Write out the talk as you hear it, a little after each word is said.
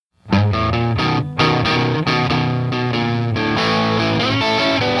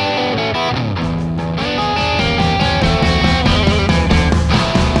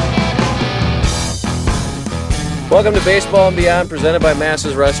Welcome to Baseball and Beyond, presented by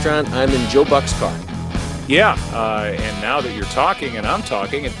Massa's Restaurant. I'm in Joe Buck's car. Yeah, and now that you're talking and I'm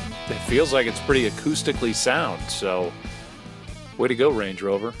talking, it feels like it's pretty acoustically sound. So, way to go, Range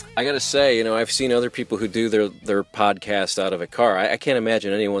Rover. I got to say, I've seen other people who do their podcast out of a car. I can't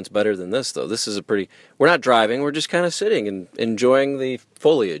imagine anyone's better than this, though. This is we're not driving. We're just kind of sitting and enjoying the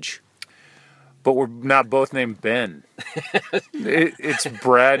foliage. But we're not both named Ben. It's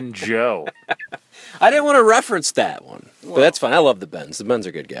Brad and Joe. I didn't want to reference that one, but that's fine. I love the Bens. The Bens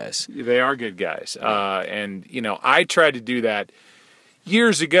are good guys. They are good guys. And, I tried to do that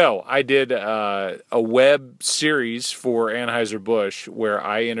years ago. I did a web series for Anheuser-Busch where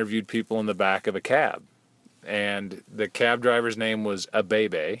I interviewed people in the back of a cab. And the cab driver's name was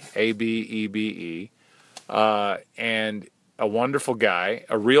Abebe, A-B-E-B-E, and a wonderful guy,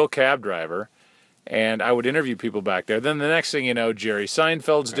 a real cab driver. And I would interview people back there. Then the next thing you know, Jerry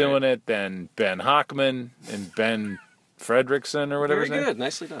Seinfeld's doing it. Then Ben Hockman and Ben Fredrickson or whatever. Very good.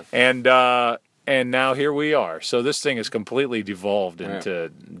 Nicely done. And now here we are. So this thing has completely devolved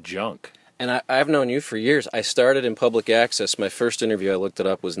into junk. And I've known you for years. I started in public access. My first interview, I looked it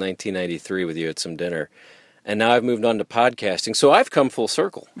up, was 1993 with you at some dinner. And now I've moved on to podcasting. So I've come full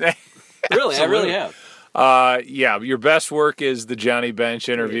circle. Really, I really have. Yeah, your best work is the Johnny Bench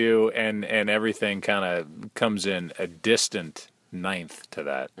interview, and everything kind of comes in a distant ninth to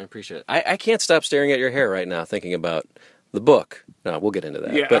that. I appreciate it. I can't stop staring at your hair right now, thinking about the book. No, we'll get into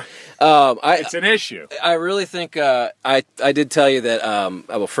that. Yeah, but it's an issue. I really think I did tell you that.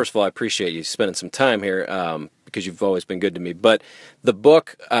 Well, first of all, I appreciate you spending some time here because you've always been good to me. But the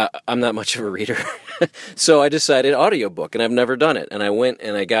book, I'm not much of a reader, so I decided audiobook, and I've never done it. And I went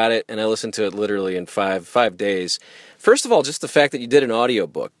and I got it, and I listened to it literally in five days. First of all, just the fact that you did an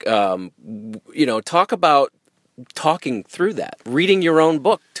audiobook, talk about talking through that, reading your own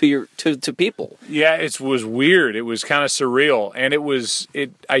book to people. Yeah, it was weird. It was kind of surreal, and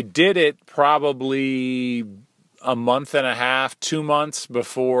I did it probably a month and a half, 2 months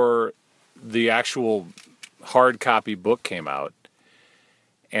before the actual hard copy book came out,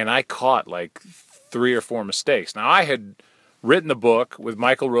 and I caught like 3 or 4 mistakes. Now, I had written the book with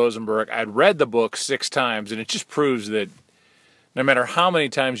Michael Rosenberg. I'd read the book 6 times, and it just proves that no matter how many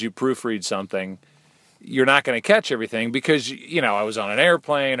times you proofread something, you're not going to catch everything because, I was on an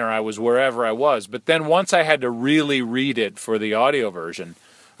airplane or I was wherever I was. But then once I had to really read it for the audio version,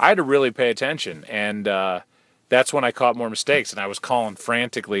 I had to really pay attention. And that's when I caught more mistakes. And I was calling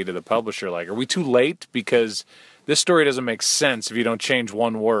frantically to the publisher, like, are we too late? Because this story doesn't make sense if you don't change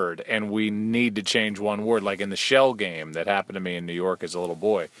one word. And we need to change one word, like in the Shell game that happened to me in New York as a little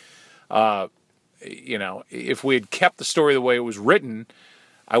boy. If we had kept the story the way it was written,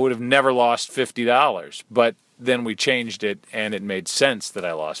 I would have never lost $50, but then we changed it, and it made sense that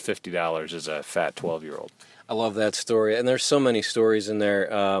I lost $50 as a fat 12-year-old. I love that story, and there's so many stories in there,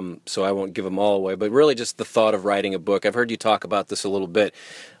 so I won't give them all away, but really just the thought of writing a book. I've heard you talk about this a little bit.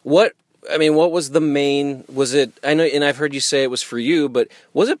 What was the main, I know, and I've heard you say it was for you, but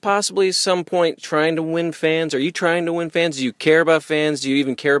was it possibly at some point trying to win fans? Are you trying to win fans? Do you care about fans? Do you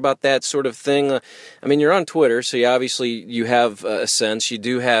even care about that sort of thing? You're on Twitter, so you have a sense. You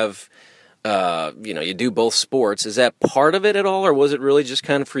do have, you do both sports. Is that part of it at all, or was it really just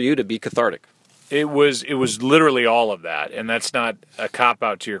kind of for you to be cathartic? It was literally all of that, and that's not a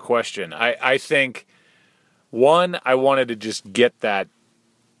cop-out to your question. I think, one, I wanted to just get that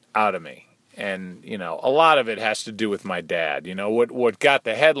out of me. And, a lot of it has to do with my dad. What got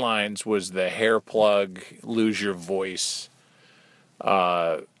the headlines was the hair plug, lose your voice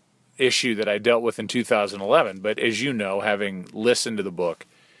issue that I dealt with in 2011. But as you know, having listened to the book,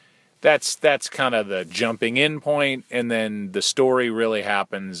 that's kind of the jumping in point, and then the story really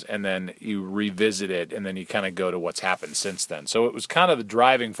happens, and then you revisit it, and then you kind of go to what's happened since then. So it was kind of the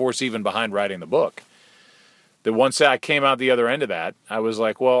driving force even behind writing the book. That once I came out the other end of that, I was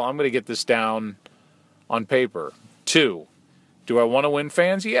like, well, I'm going to get this down on paper. 2, do I want to win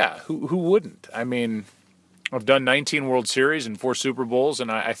fans? Yeah, who wouldn't? I've done 19 World Series and 4 Super Bowls,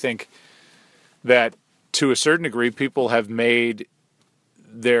 and I think that to a certain degree, people have made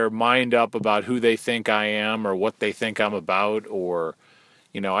their mind up about who they think I am or what they think I'm about, or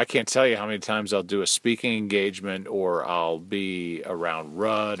I can't tell you how many times I'll do a speaking engagement or I'll be around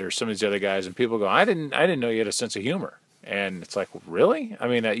Rudd or some of these other guys, and people go, I didn't know you had a sense of humor. And it's like, really?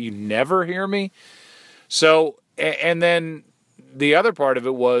 You never hear me? So, and then the other part of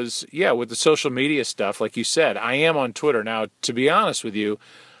it was, with the social media stuff, like you said, I am on Twitter. Now, to be honest with you,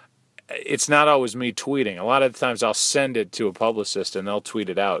 it's not always me tweeting. A lot of the times I'll send it to a publicist and they'll tweet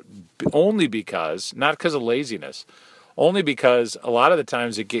it out, only because, not because of laziness, only because a lot of the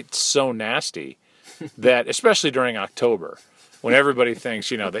times it gets so nasty that, especially during October, when everybody thinks,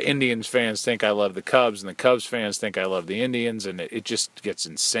 the Indians fans think I love the Cubs and the Cubs fans think I love the Indians, and it just gets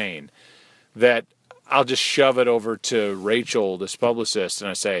insane, that I'll just shove it over to Rachel, this publicist, and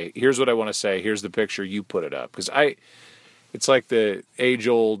I say, here's what I want to say. Here's the picture. You put it up. Because it's like the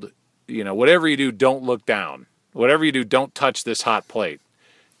age-old, whatever you do, don't look down. Whatever you do, don't touch this hot plate.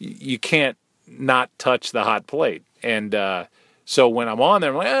 You can't not touch the hot plate. And so when I'm on there,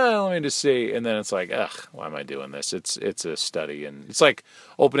 I'm like, let me just see. And then it's like, why am I doing this? It's a study. And it's like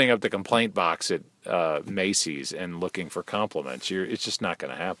opening up the complaint box at Macy's and looking for compliments. It's just not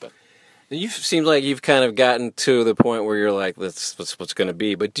going to happen. You seem like you've kind of gotten to the point where you're like, that's what's going to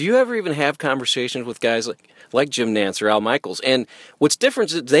be. But do you ever even have conversations with guys like Jim Nantz or Al Michaels? And what's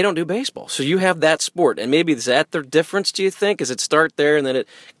different is they don't do baseball. So you have that sport. And maybe is that their difference, do you think? Does it start there and then it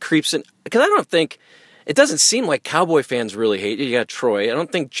creeps in? Because I don't think, it doesn't seem like Cowboy fans really hate you. You got Troy. I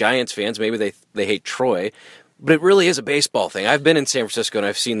don't think Giants fans, maybe they hate Troy. But it really is a baseball thing. I've been in San Francisco and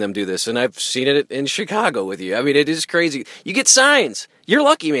I've seen them do this, and I've seen it in Chicago with you. I mean, it is crazy. You get signs. You're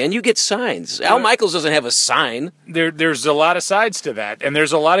lucky, man. You get signs. Al Michaels doesn't have a sign. There's a lot of sides to that, and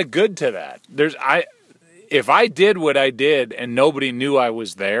there's a lot of good to that. If I did what I did and nobody knew I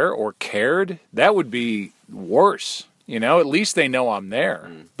was there or cared, that would be worse. At least they know I'm there.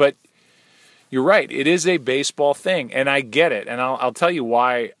 But you're right. It is a baseball thing, and I get it. And I'll tell you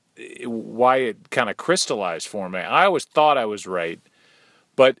why it kind of crystallized for me. I always thought I was right,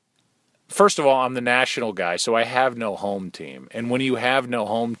 but first of all, I'm the national guy, so I have no home team. And when you have no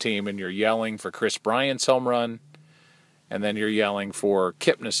home team and you're yelling for Chris Bryant's home run, and then you're yelling for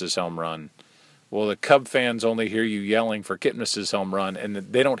Kipnis's home run, well, the Cub fans only hear you yelling for Kipnis's home run, and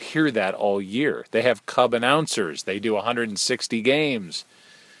they don't hear that all year. They have Cub announcers. They do 160 games.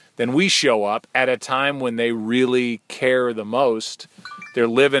 Then we show up at a time when they really care the most. They're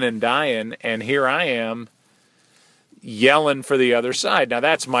living and dying, and here I am yelling for the other side. Now,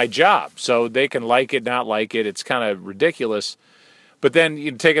 that's my job, so they can like it, not like it. It's kind of ridiculous. But then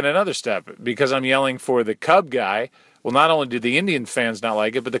you take it another step. Because I'm yelling for the Cub guy, well, not only do the Indian fans not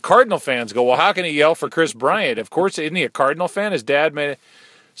like it, but the Cardinal fans go, well, how can he yell for Chris Bryant? Of course, isn't he a Cardinal fan? His dad made it.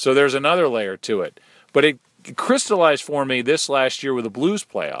 So there's another layer to it. But it crystallized for me this last year with the Blues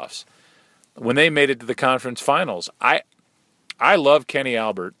playoffs. When they made it to the conference finals, I love Kenny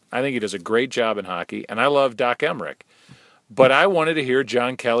Albert. I think he does a great job in hockey, and I love Doc Emmerich. But I wanted to hear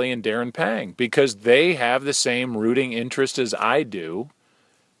John Kelly and Darren Pang because they have the same rooting interest as I do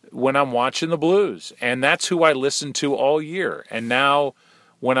when I'm watching the Blues. And that's who I listen to all year. And now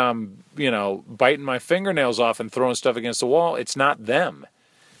when I'm, biting my fingernails off and throwing stuff against the wall, it's not them.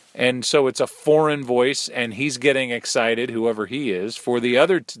 And so it's a foreign voice, and he's getting excited, whoever he is, for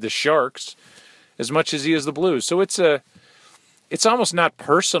the Sharks as much as he is the Blues. So it's almost not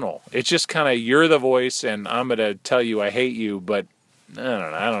personal. It's just kind of you're the voice, and I'm going to tell you I hate you, but I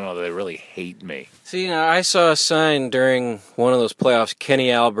don't know that they really hate me. See, I saw a sign during one of those playoffs,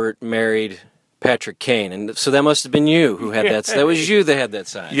 Kenny Albert married Patrick Kane, and so that must have been you who had that. That was you that had that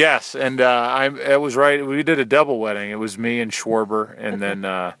sign. Yes, and I was right. We did a double wedding. It was me and Schwarber, and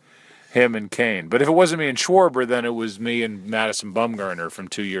then him and Kane. But if it wasn't me and Schwarber, then it was me and Madison Bumgarner from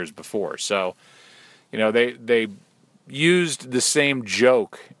 2 years before. So, they used the same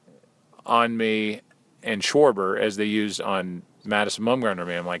joke on me and Schwarber as they used on Madison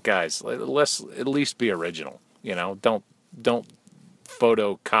Bumgarner. I'm like, guys, let's at least be original. Don't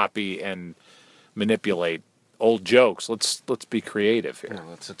photocopy and manipulate old jokes. Let's be creative here.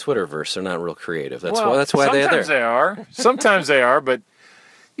 No, it's a Twitterverse. They're not real creative. That's why they're there. Sometimes they are. Sometimes they are, but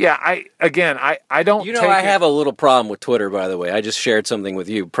yeah, I don't. I have a little problem with Twitter, by the way. I just shared something with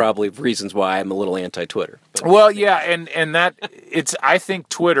you, probably reasons why I'm a little anti-Twitter. Well, yeah, and that I think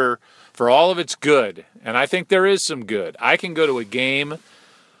Twitter, for all of its good, and I think there is some good. I can go to a game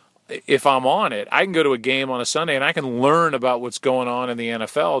if I'm on it. I can go to a game on a Sunday and I can learn about what's going on in the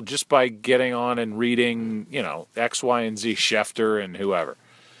NFL just by getting on and reading, X, Y, and Z, Schefter and whoever.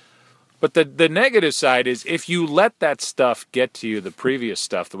 But the negative side is if you let that stuff get to you, the previous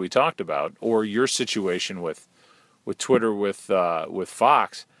stuff that we talked about, or your situation with Twitter with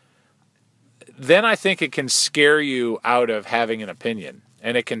Fox, then I think it can scare you out of having an opinion,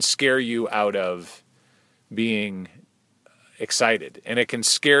 and it can scare you out of being excited, and it can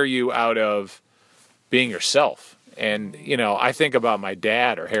scare you out of being yourself. And I think about my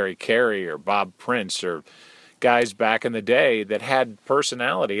dad or Harry Carey or Bob Prince or guys back in the day that had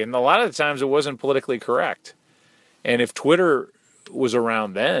personality, and a lot of the times it wasn't politically correct. And if Twitter was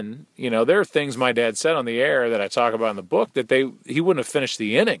around then, there are things my dad said on the air that I talk about in the book that he wouldn't have finished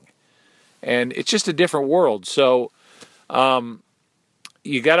the inning. And it's just a different world. So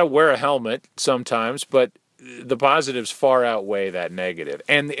you got to wear a helmet sometimes, but the positives far outweigh that negative.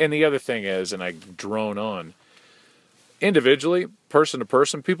 And the other thing is, and I drone on, individually, person to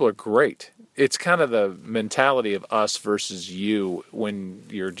person, people are great. It's kind of the mentality of us versus you when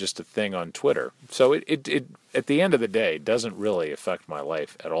you're just a thing on Twitter. So it at the end of the day doesn't really affect my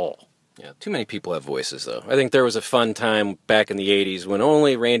life at all. Yeah, too many people have voices, though. I think there was a fun time back in the 80s when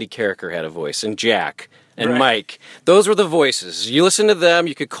only Randy Carricker had a voice, and Jack, and Mike. Those were the voices. You listened to them,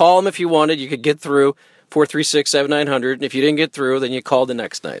 you could call them if you wanted, you could get through 436-7900, and if you didn't get through, then you called the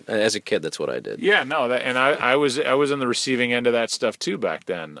next night. As a kid, that's what I did. Yeah, no, and I was on the receiving end of that stuff, too, back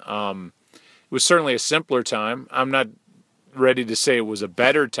then. It was certainly a simpler time. I'm not ready to say it was a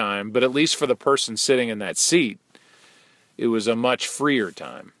better time, but at least for the person sitting in that seat, it was a much freer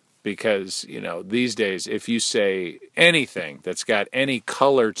time. Because, these days, if you say anything that's got any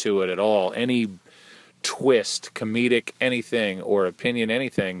color to it at all, any twist, comedic anything, or opinion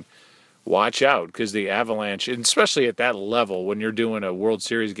anything, watch out. Because the avalanche, and especially at that level, when you're doing a World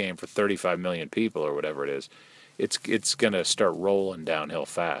Series game for 35 million people or whatever it is, it's going to start rolling downhill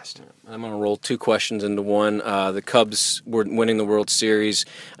fast. I'm going to roll two questions into one. The Cubs were winning the World Series.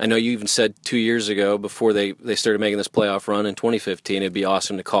 I know you even said 2 years ago, before they started making this playoff run in 2015, it'd be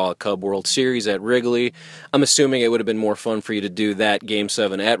awesome to call a Cub World Series at Wrigley. I'm assuming it would have been more fun for you to do that Game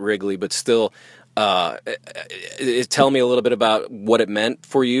 7 at Wrigley, but still, tell me a little bit about what it meant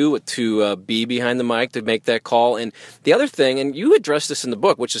for you to be behind the mic, to make that call. And the other thing, and you addressed this in the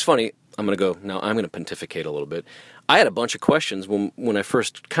book, which is funny, I'm going to pontificate a little bit. I had a bunch of questions when I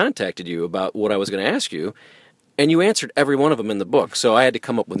first contacted you about what I was going to ask you, and you answered every one of them in the book, so I had to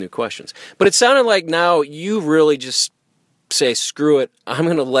come up with new questions. But it sounded like now you really just say, screw it, I'm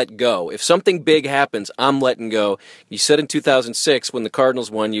going to let go. If something big happens, I'm letting go. You said in 2006 when the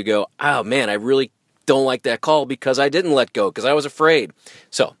Cardinals won, you go, oh man, I really don't like that call because I didn't let go, because I was afraid.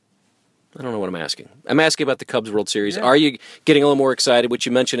 So, I don't know what I'm asking. I'm asking about the Cubs World Series. Yeah. Are you getting a little more excited, which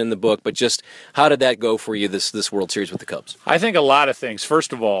you mentioned in the book, but just how did that go for you, this World Series with the Cubs? I think a lot of things.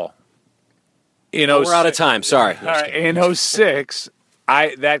 First of all, we're out of time. Sorry. All right, in 06,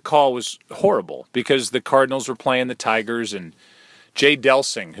 that call was horrible because the Cardinals were playing the Tigers, and Jay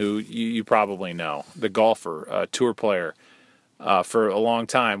Delsing, who you probably know, the golfer, tour player, for a long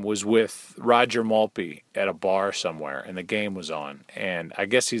time, was with Roger Maltby at a bar somewhere, and the game was on. And I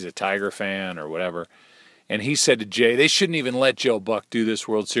guess he's a Tiger fan or whatever. And he said to Jay, they shouldn't even let Joe Buck do this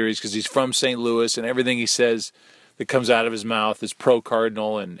World Series because he's from St. Louis, and everything he says that comes out of his mouth is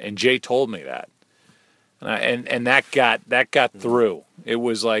pro-Cardinal. And Jay told me that. And that got through. It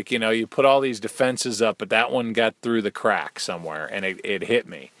was like, you put all these defenses up, but that one got through the crack somewhere, and it hit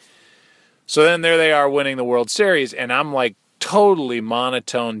me. So then there they are winning the World Series, and I'm like, totally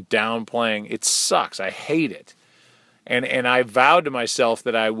monotone, downplaying. It sucks. I hate it. And I vowed to myself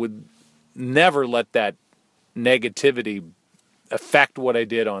that I would never let that negativity affect what I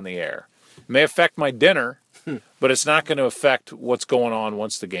did on the air. It may affect my dinner, but it's not going to affect what's going on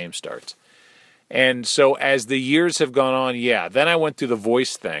once the game starts. And so as the years have gone on, then I went through the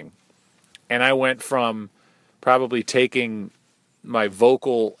voice thing. And I went from probably taking my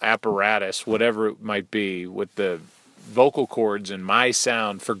vocal apparatus, whatever it might be, with the vocal cords and my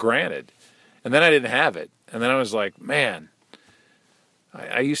sound for granted. And then I didn't have it. And then I was like, man,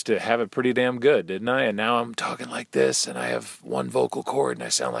 I used to have it pretty damn good, didn't I? And now I'm talking like this, and I have one vocal cord, and I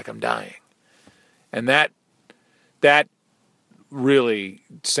sound like I'm dying. And that really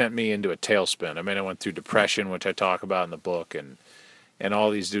sent me into a tailspin. I mean, I went through depression, which I talk about in the book, and all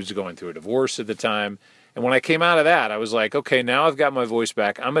these dudes going through a divorce at the time. And when I came out of that, I was like, okay, now I've got my voice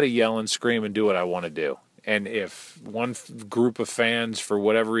back. I'm going to yell and scream and do what I want to do. And if one group of fans, for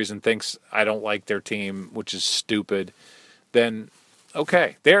whatever reason, thinks I don't like their team, which is stupid, then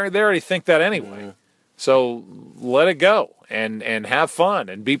okay, they already think that anyway. Mm-hmm. So let it go and have fun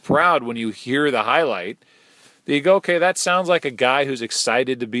and be proud when you hear the highlight. That you go, okay, that sounds like a guy who's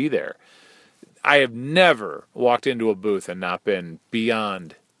excited to be there. I have never walked into a booth and not been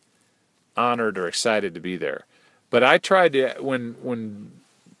beyond honored or excited to be there. But I tried to, when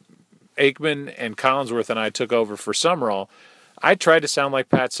Aikman and Collinsworth and I took over for Summerall, I tried to sound like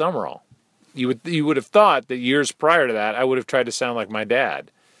Pat Summerall. You would have thought that years prior to that, I would have tried to sound like my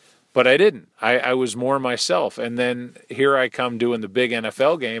dad. But I didn't. I was more myself. And then here I come doing the big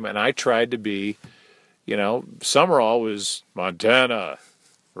NFL game, and I tried to be, Summerall was Montana,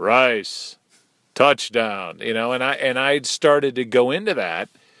 Rice, touchdown, and I started to go into that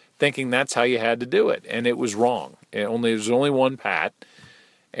thinking that's how you had to do it. And it was wrong. There's only one Pat.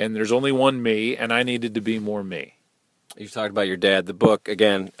 And there's only one me, and I needed to be more me. You've talked about your dad. The book,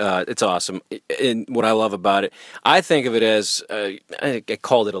 again, it's awesome. And what I love about it, I think of it as, I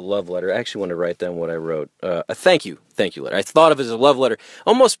called it a love letter. I actually want to write down what I wrote. A thank you letter. I thought of it as a love letter,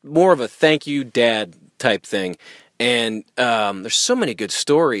 almost more of a thank you, Dad type thing. And there's so many good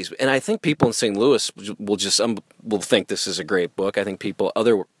stories. And I think people in St. Louis will think this is a great book. I think people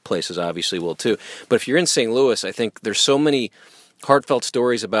other places obviously will too. But if you're in St. Louis, I think there's so many heartfelt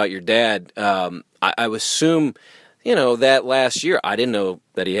stories about your dad. I would assume, that last year, I didn't know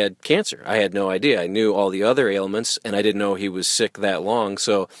that he had cancer. I had no idea. I knew all the other ailments, and I didn't know he was sick that long.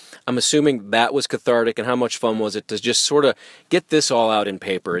 So I'm assuming that was cathartic, and how much fun was it to just sort of get this all out in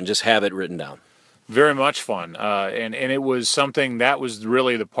paper and just have it written down? Very much fun. And it was something that was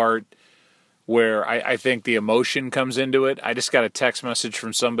really the part where I think the emotion comes into it. I just got a text message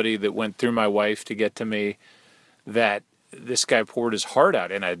from somebody that went through my wife to get to me that this guy poured his heart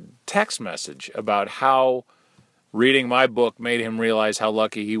out in a text message about how reading my book made him realize how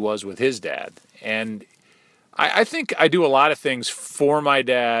lucky he was with his dad. And I think I do a lot of things for my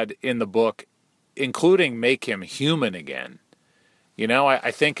dad in the book, including make him human again.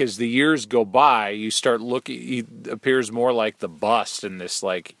 I think as the years go by, you start looking, he appears more like the bust in this,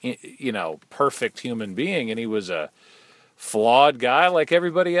 perfect human being. And he was a flawed guy like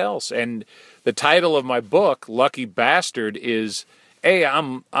everybody else. And the title of my book, Lucky Bastard, is, hey,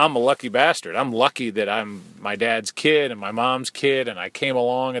 I'm a lucky bastard. I'm lucky that I'm my dad's kid and my mom's kid, and I came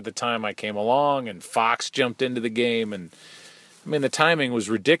along at the time I came along, and Fox jumped into the game. And, the timing was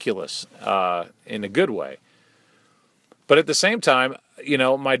ridiculous in a good way. But at the same time,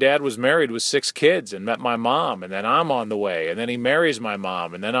 my dad was married with 6 kids and met my mom, and then I'm on the way, and then he marries my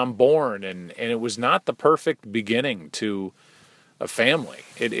mom, and then I'm born, and it was not the perfect beginning to a family.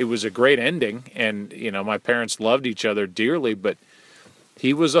 It was a great ending, and, my parents loved each other dearly, but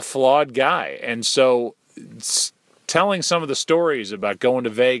he was a flawed guy. And so telling some of the stories about going to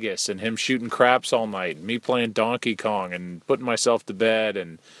Vegas and him shooting craps all night, and me playing Donkey Kong and putting myself to bed,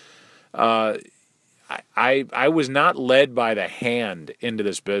 and I was not led by the hand into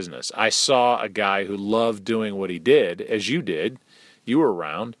this business. I saw a guy who loved doing what he did, as you did. You were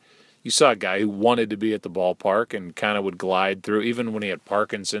around. You saw a guy who wanted to be at the ballpark and kind of would glide through, even when he had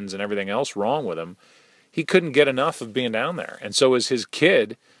Parkinson's and everything else wrong with him. He couldn't get enough of being down there. And so as his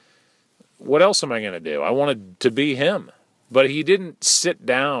kid, what else am I going to do? I wanted to be him. But he didn't sit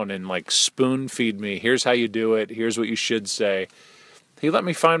down and spoon feed me. Here's how you do it. Here's what you should say. He let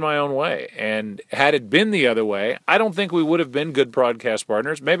me find my own way. And had it been the other way, I don't think we would have been good broadcast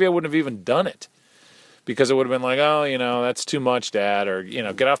partners. Maybe I wouldn't have even done it, because it would have been like, oh, that's too much, Dad, or,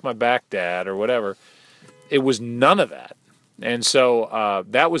 get off my back, Dad, or whatever. It was none of that. And so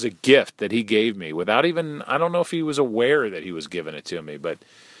that was a gift that he gave me without even, I don't know if he was aware that he was giving it to me. But,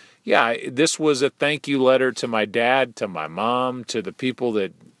 yeah, this was a thank you letter to my dad, to my mom, to the people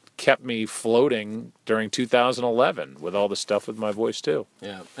that kept me floating during 2011 with all the stuff with my voice too.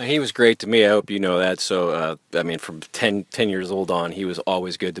 Yeah, and he was great to me. I hope you know that. So, from 10 years old on, he was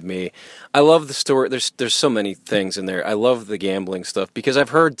always good to me. I love the story. There's so many things in there. I love the gambling stuff because I've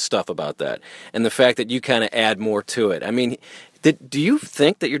heard stuff about that, and the fact that you kind of add more to it. Do you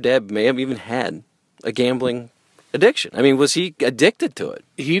think that your dad may have even had a gambling addiction? Was he addicted to it?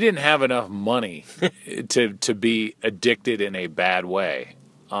 He didn't have enough money to be addicted in a bad way.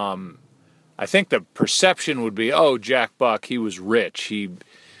 I think the perception would be, oh, Jack Buck, he was rich. He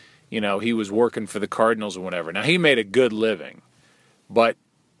was working for the Cardinals or whatever. Now, he made a good living, but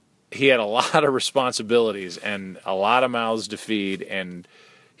he had a lot of responsibilities and a lot of mouths to feed, and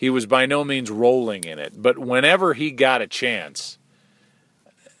he was by no means rolling in it. But whenever he got a chance,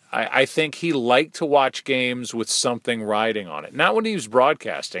 I think he liked to watch games with something riding on it. Not when he was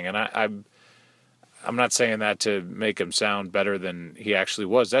broadcasting, and I'm not saying that to make him sound better than he actually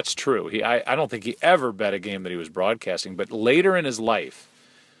was. That's true. I don't think he ever bet a game that he was broadcasting. But later in his life,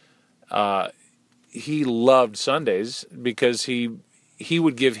 he loved Sundays because he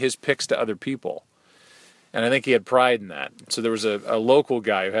would give his picks to other people. And I think he had pride in that. So there was a local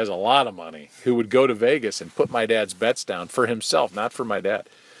guy who has a lot of money who would go to Vegas and put my dad's bets down for himself, not for my dad,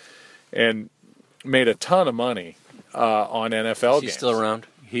 and made a ton of money on NFL games. He's still around?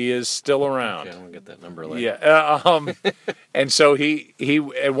 He is still around. Okay, I'm gonna get that number later. Yeah, and so he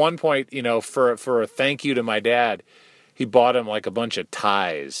at one point, for a thank you to my dad, he bought him a bunch of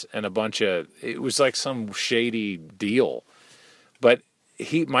ties and it was like some shady deal. But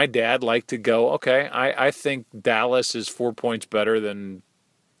my dad liked to go, okay, I think Dallas is 4 points better than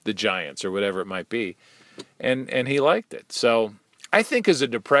the Giants or whatever it might be, and he liked it. So I think as a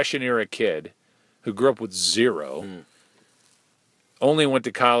Depression era kid who grew up with zero. Only went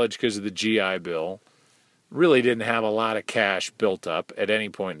to college because of the GI Bill, really didn't have a lot of cash built up at any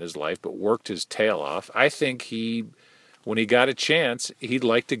point in his life, but worked his tail off. I think when he got a chance, he'd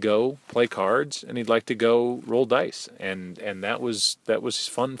like to go play cards and he'd like to go roll dice, and that was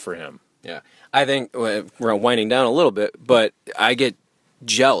fun for him. Yeah, I think we're winding down a little bit, but I get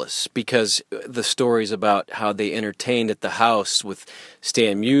jealous because the stories about how they entertained at the house with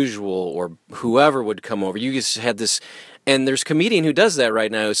Stan Musial or whoever would come over. You just had this, and there's a comedian who does that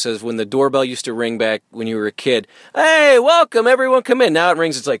right now who says when the doorbell used to ring back when you were a kid, hey, welcome, everyone come in. Now it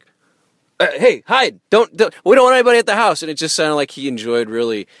rings, it's like, hey, hide, don't, we don't want anybody at the house. And it just sounded like he enjoyed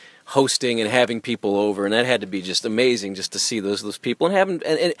really hosting and having people over, and that had to be just amazing just to see those people and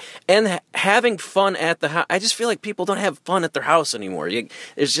having fun at the house. I just feel like people don't have fun at their house anymore.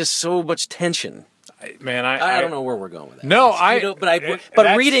 There's just so much tension. Man, I don't know where we're going with that. No,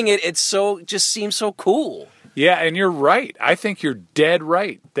 but reading it, just seems so cool. Yeah, and you're right. I think you're dead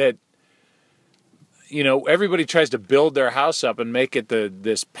right that everybody tries to build their house up and make it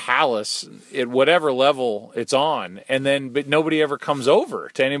this palace at whatever level it's on, but nobody ever comes over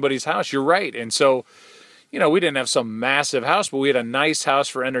to anybody's house. You're right. And so, we didn't have some massive house, but we had a nice house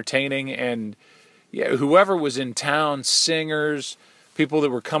for entertaining, and whoever was in town, singers, people that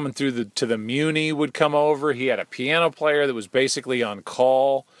were coming through to the Muni would come over. He had a piano player that was basically on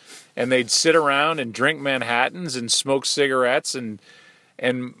call, and they'd sit around and drink Manhattans and smoke cigarettes, and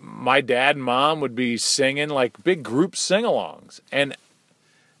my dad and mom would be singing like big group sing-alongs. And,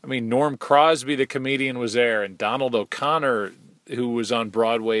 I mean, Norm Crosby, the comedian, was there, and Donald O'Connor, who was on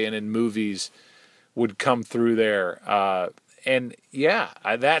Broadway and in movies, would come through there.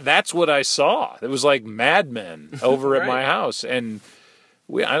 That's what I saw. It was like Mad Men over at my house. And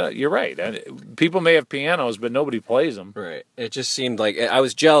you're right. People may have pianos, but nobody plays them. Right. It just seemed like I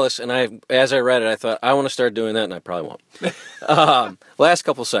was jealous, and as I read it, I thought, I want to start doing that, and I probably won't. Last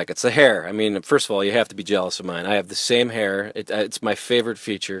couple seconds. The hair. I mean, first of all, you have to be jealous of mine. I have the same hair. It's my favorite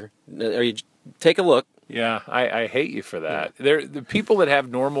feature. Take a look. Yeah, I hate you for that. Yeah. The people that have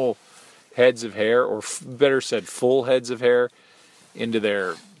normal heads of hair, or better said, full heads of hair, into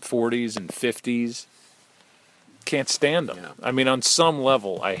their 40s and 50s, can't stand them. Yeah. I mean, on some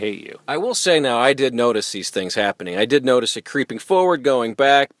level, I hate you. I will say now, I did notice these things happening. I did notice it creeping forward, going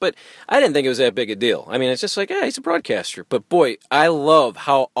back, but I didn't think it was that big a deal. I mean, it's just like, he's a broadcaster. But boy, I love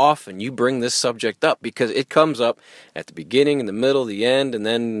how often you bring this subject up, because it comes up at the beginning, in the middle, the end, and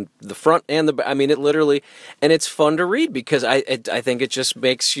then the front and the back. I mean, it literally, and it's fun to read because I think it just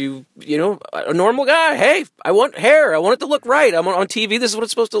makes you, a normal guy. Hey, I want hair. I want it to look right. I'm on TV. This is what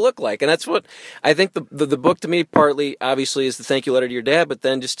it's supposed to look like. And that's what I think the book to me partly, obviously, is the thank you letter to your dad, but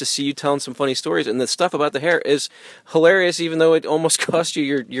then just to see you telling some funny stories. And the stuff about the hair is hilarious, even though it almost cost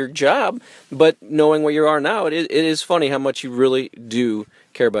you your job. But knowing where you are now, it is funny how much you really do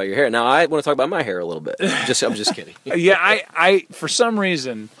care about your hair. Now, I want to talk about my hair a little bit. I'm just kidding. Yeah, I for some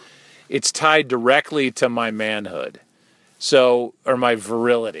reason, it's tied directly to my manhood. Or my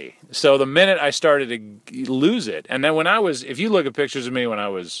virility. So the minute I started to lose it, and then if you look at pictures of me when I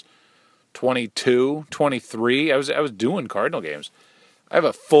was 22, 23, I was doing Cardinal games. I have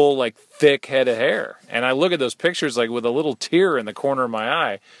a full, thick head of hair. And I look at those pictures, with a little tear in the corner of my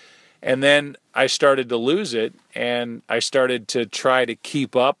eye. And then I started to lose it, and I started to try to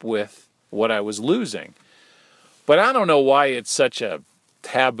keep up with what I was losing. But I don't know why it's such a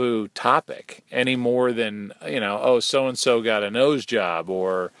taboo topic any more than, so-and-so got a nose job,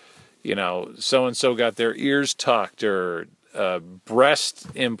 or, so-and-so got their ears tucked, or breast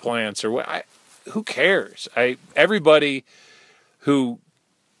implants, or what. Who cares? Everybody who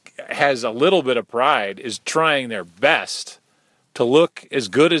has a little bit of pride is trying their best to look as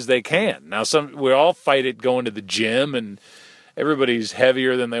good as they can. Now, we all fight it going to the gym, and everybody's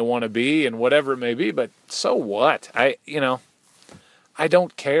heavier than they want to be, and whatever it may be. But so what? I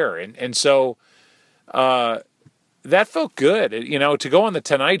don't care, and so that felt good. To go on the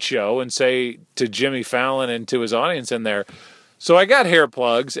Tonight Show and say to Jimmy Fallon and to his audience in there, so I got hair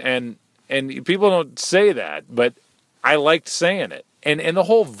plugs, and people don't say that, but I liked saying it. And the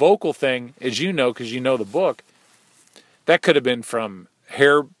whole vocal thing, as you know, because you know the book, that could have been from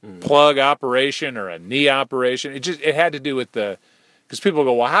hair plug operation or a knee operation. It had to do with because people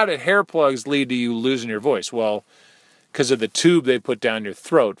go, well, how did hair plugs lead to you losing your voice? Well, because of the tube they put down your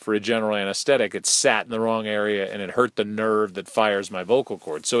throat for a general anesthetic, it sat in the wrong area and it hurt the nerve that fires my vocal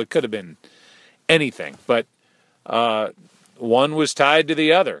cord. So it could have been anything, but one was tied to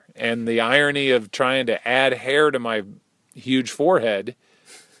the other. And the irony of trying to add hair to my huge forehead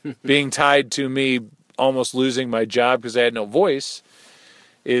being tied to me almost losing my job because I had no voice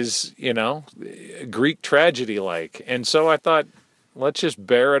is, Greek tragedy-like. And so I thought, let's just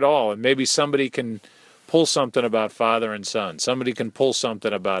bear it all, and maybe somebody can pull something about father and son. Somebody can pull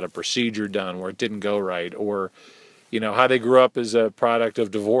something about a procedure done where it didn't go right, or how they grew up as a product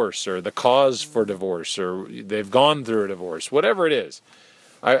of divorce, or the cause for divorce, or they've gone through a divorce, whatever it is.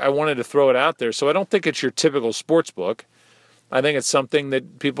 I wanted to throw it out there. So I don't think it's your typical sports book. I think it's something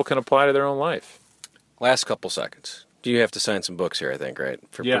that people can apply to their own life. Last couple seconds. You have to sign some books here, I think, right?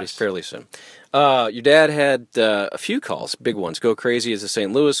 Yes. Fairly soon. Your dad had a few calls, big ones. Go Crazy is the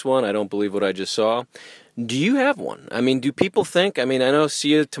St. Louis one. I don't believe what I just saw. Do you have one? I mean, do people think? I mean, I know See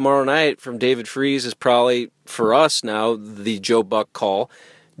You Tomorrow Night from David Freese is probably, for us now, the Joe Buck call.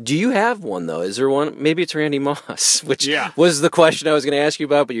 Do you have one, though? Is there one? Maybe it's Randy Moss, which was the question I was going to ask you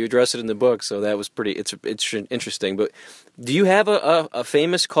about, but you addressed it in the book, so that was it's interesting. But do you have a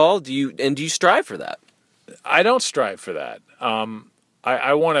famous call? Do you strive for that? I don't strive for that.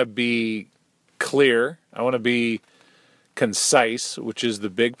 I want to be clear. I want to be concise, which is the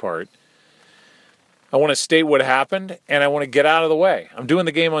big part. I want to state what happened, and I want to get out of the way. I'm doing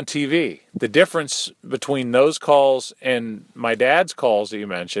the game on TV. The difference between those calls and my dad's calls that you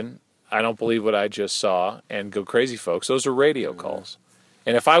mentioned, I don't believe what I just saw, and Go Crazy Folks, those are radio calls.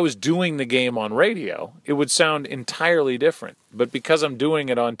 And if I was doing the game on radio, it would sound entirely different. But because I'm doing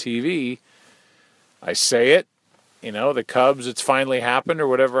it on TV, I say it, the Cubs, it's finally happened, or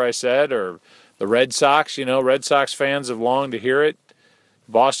whatever I said, or the Red Sox, Red Sox fans have longed to hear it.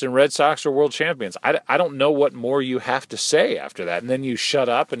 Boston Red Sox are world champions. I don't know what more you have to say after that. And then you shut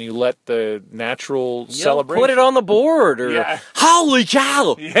up and you let the natural celebration. Put it on the board, or holy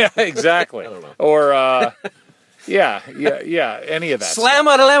cow! Yeah, exactly. I don't know. Or, any of that.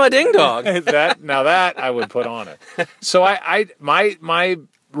 Slamma da lamma ding dong. that I would put on it. So my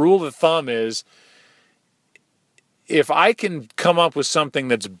rule of thumb is, if I can come up with something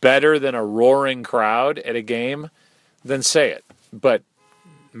that's better than a roaring crowd at a game, then say it. But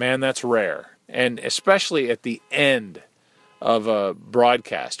man, that's rare. And especially at the end of a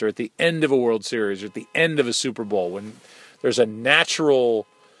broadcast, or at the end of a World Series, or at the end of a Super Bowl, when there's a natural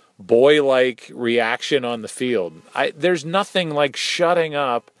boy-like reaction on the field. There's nothing like shutting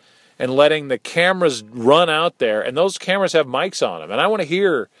up and letting the cameras run out there. And those cameras have mics on them. And I want to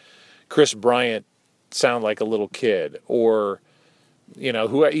hear Chris Bryant sound like a little kid, or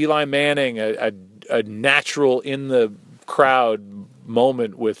Eli Manning, a natural in the crowd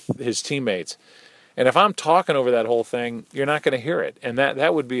moment with his teammates. And if I'm talking over that whole thing, you're not going to hear it, and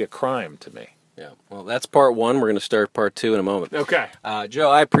that would be a crime to me. Yeah, well, that's part one. We're going to start part two in a moment. Okay.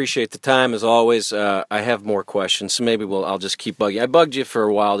 Joe, I appreciate the time, as always. I have more questions, so maybe I'll just keep bugging you. I bugged you for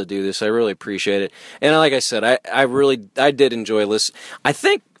a while to do this. I really appreciate it. And like I said, I did enjoy listening. I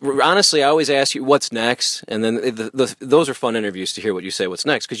think, honestly, I always ask you what's next, and then those are fun interviews to hear what you say, what's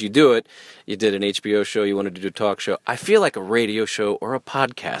next, because you do it. You did an HBO show. You wanted to do a talk show. I feel like a radio show or a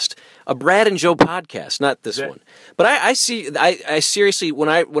podcast, a Brad and Joe podcast, not this one. But I seriously, when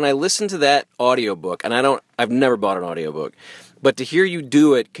I listen to that audiobook, and I've never bought an audiobook, but to hear you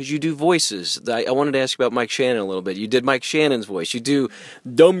do it, because you do voices. I wanted to ask you about Mike Shannon a little bit. You did Mike Shannon's voice. You do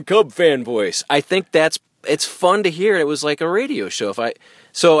dumb Cub fan voice. I think it's fun to hear. It was like a radio show.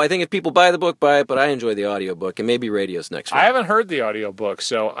 So I think if people buy the book, buy it, but I enjoy the audiobook, and maybe radio's next one. I haven't heard the audiobook,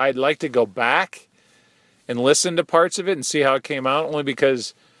 so I'd like to go back and listen to parts of it and see how it came out, only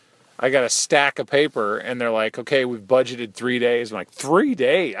because I got a stack of paper, and they're like, okay, we've budgeted 3 days. I'm like, 3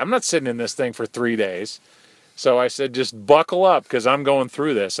 days? I'm not sitting in this thing for 3 days. So I said, just buckle up, because I'm going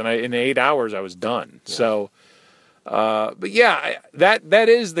through this. And in 8 hours, I was done. Yeah. So, but yeah, that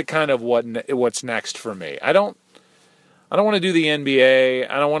is the kind of what's next for me. I don't want to do the NBA.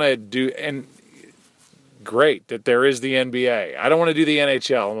 I don't want to do, and great that there is the NBA. I don't want to do the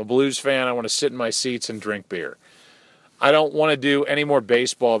NHL. I'm a Blues fan. I want to sit in my seats and drink beer. I don't want to do any more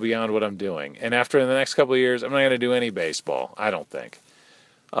baseball beyond what I'm doing. And after the next couple of years, I'm not going to do any baseball, I don't think,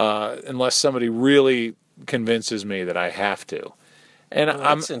 unless somebody really convinces me that I have to. And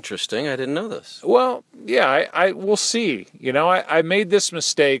that's interesting. I didn't know this. Well, yeah, I will see. I made this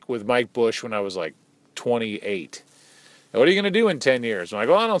mistake with Mike Bush when I was like 28. What are you going to do in 10 years? I'm like,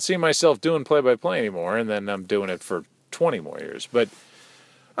 well, I don't see myself doing play-by-play anymore, and then I'm doing it for 20 more years. But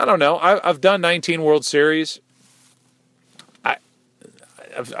I don't know. I've done 19 World Series.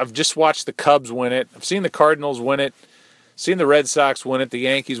 I've just watched the Cubs win it. I've seen the Cardinals win it. Seen the Red Sox win it. The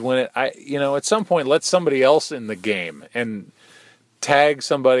Yankees win it. At some point, let somebody else in the game and tag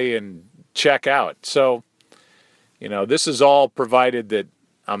somebody and check out. So, this is all provided that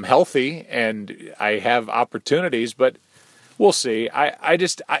I'm healthy and I have opportunities, but we'll see. I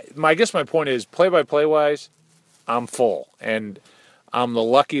guess my point is, play-by-play wise, I'm full, and I'm the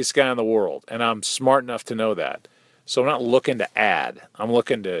luckiest guy in the world, and I'm smart enough to know that. So I'm not looking to add. I'm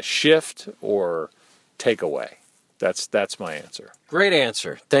looking to shift or takeaway. That's my answer. Great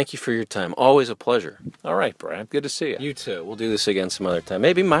answer. Thank you for your time. Always a pleasure. All right, Brad. Good to see you. You too. We'll do this again some other time.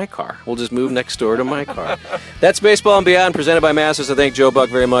 Maybe my car. We'll just move next door to my car. That's Baseball and Beyond, presented by Masters. I thank Joe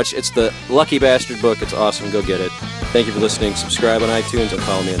Buck very much. It's the Lucky Bastard book. It's awesome. Go get it. Thank you for listening. Subscribe on iTunes and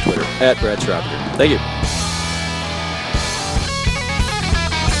follow me on Twitter @Brad Schroeder. Thank you.